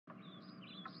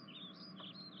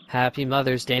Happy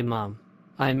Mother's Day, Mom.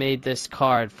 I made this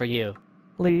card for you.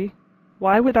 Lee,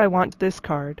 why would I want this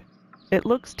card? It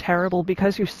looks terrible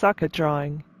because you suck at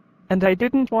drawing. And I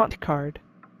didn't want card.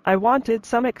 I wanted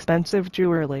some expensive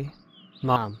jewelry.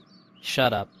 Mom,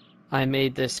 shut up. I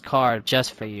made this card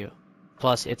just for you.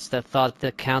 Plus, it's the thought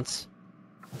that counts.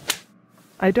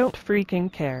 I don't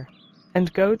freaking care.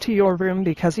 And go to your room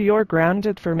because you're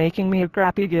grounded for making me a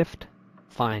crappy gift.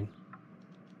 Fine.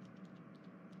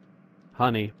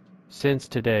 Honey, since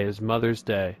today is Mother's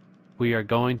Day, we are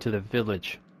going to the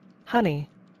village. Honey,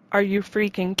 are you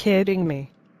freaking kidding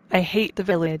me? I hate the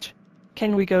village.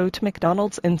 Can we go to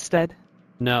McDonald's instead?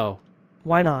 No,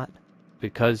 Why not?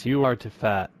 because you are too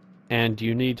fat, and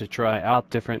you need to try out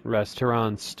different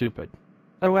restaurants, stupid.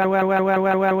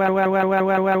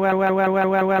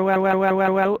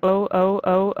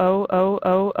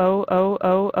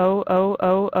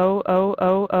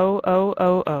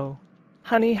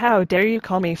 Honey, how dare you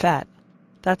call me fat?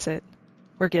 That's it.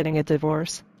 We're getting a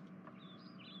divorce.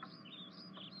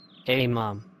 Hey,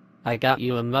 Mom. I got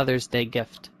you a Mother's Day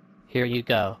gift. Here you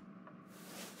go.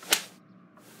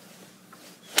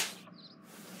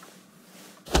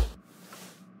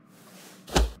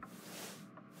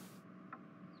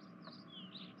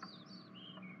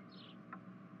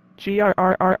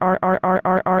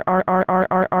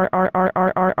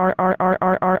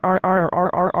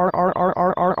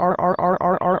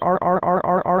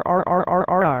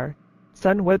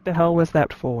 Son, what the hell was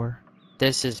that for?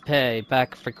 This is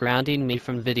payback for grounding me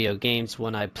from video games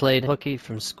when I played hooky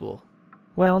from school.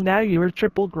 Well, now you are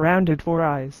triple grounded for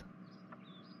eyes.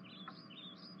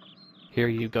 Here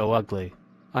you go, ugly.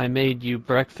 I made you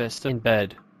breakfast in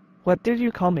bed. What did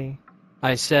you call me?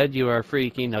 I said you are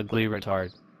freaking ugly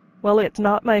retard. Well, it's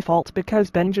not my fault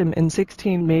because Benjamin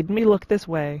 16 made me look this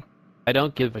way. I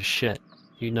don't give a shit.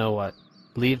 You know what?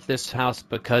 Leave this house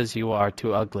because you are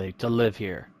too ugly to live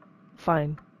here.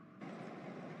 Fine.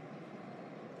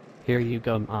 Here you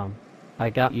go, Mom. I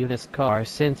got you this car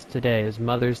since today is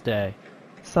Mother's Day.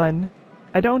 Son,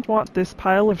 I don't want this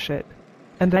pile of shit.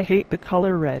 And I hate the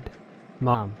color red.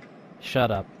 Mom,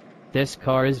 shut up. This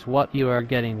car is what you are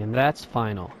getting and that's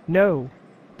final. No.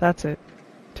 That's it.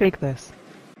 Take this.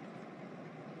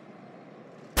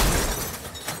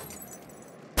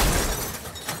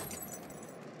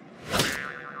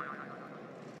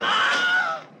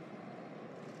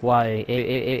 Why?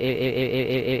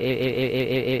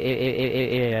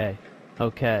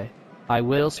 Okay. I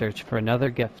will search for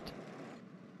another gift.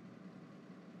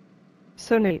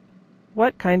 So Nate,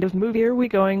 what kind of movie are we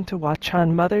going to watch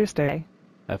on Mother's Day?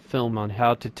 A film on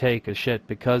how to take a shit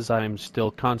because I am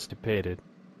still constipated.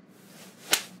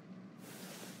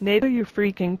 Nate, are you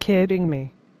freaking kidding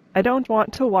me? I don't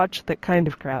want to watch that kind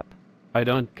of crap. I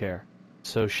don't care.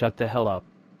 So shut the hell up,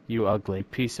 you ugly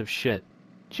piece of shit.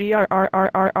 Nate,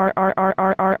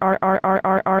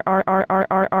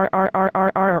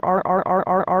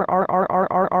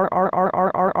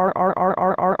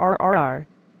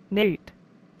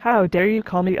 how dare you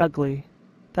call me ugly?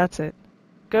 That's it.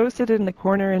 Go sit in the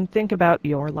corner and think about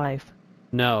your life.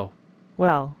 No.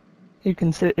 Well, you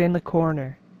can sit in the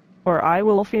corner, or I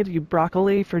will feed you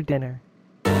broccoli for dinner.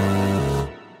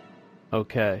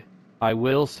 Okay. I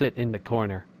will sit in the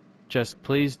corner. Just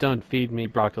please don't feed me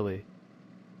broccoli.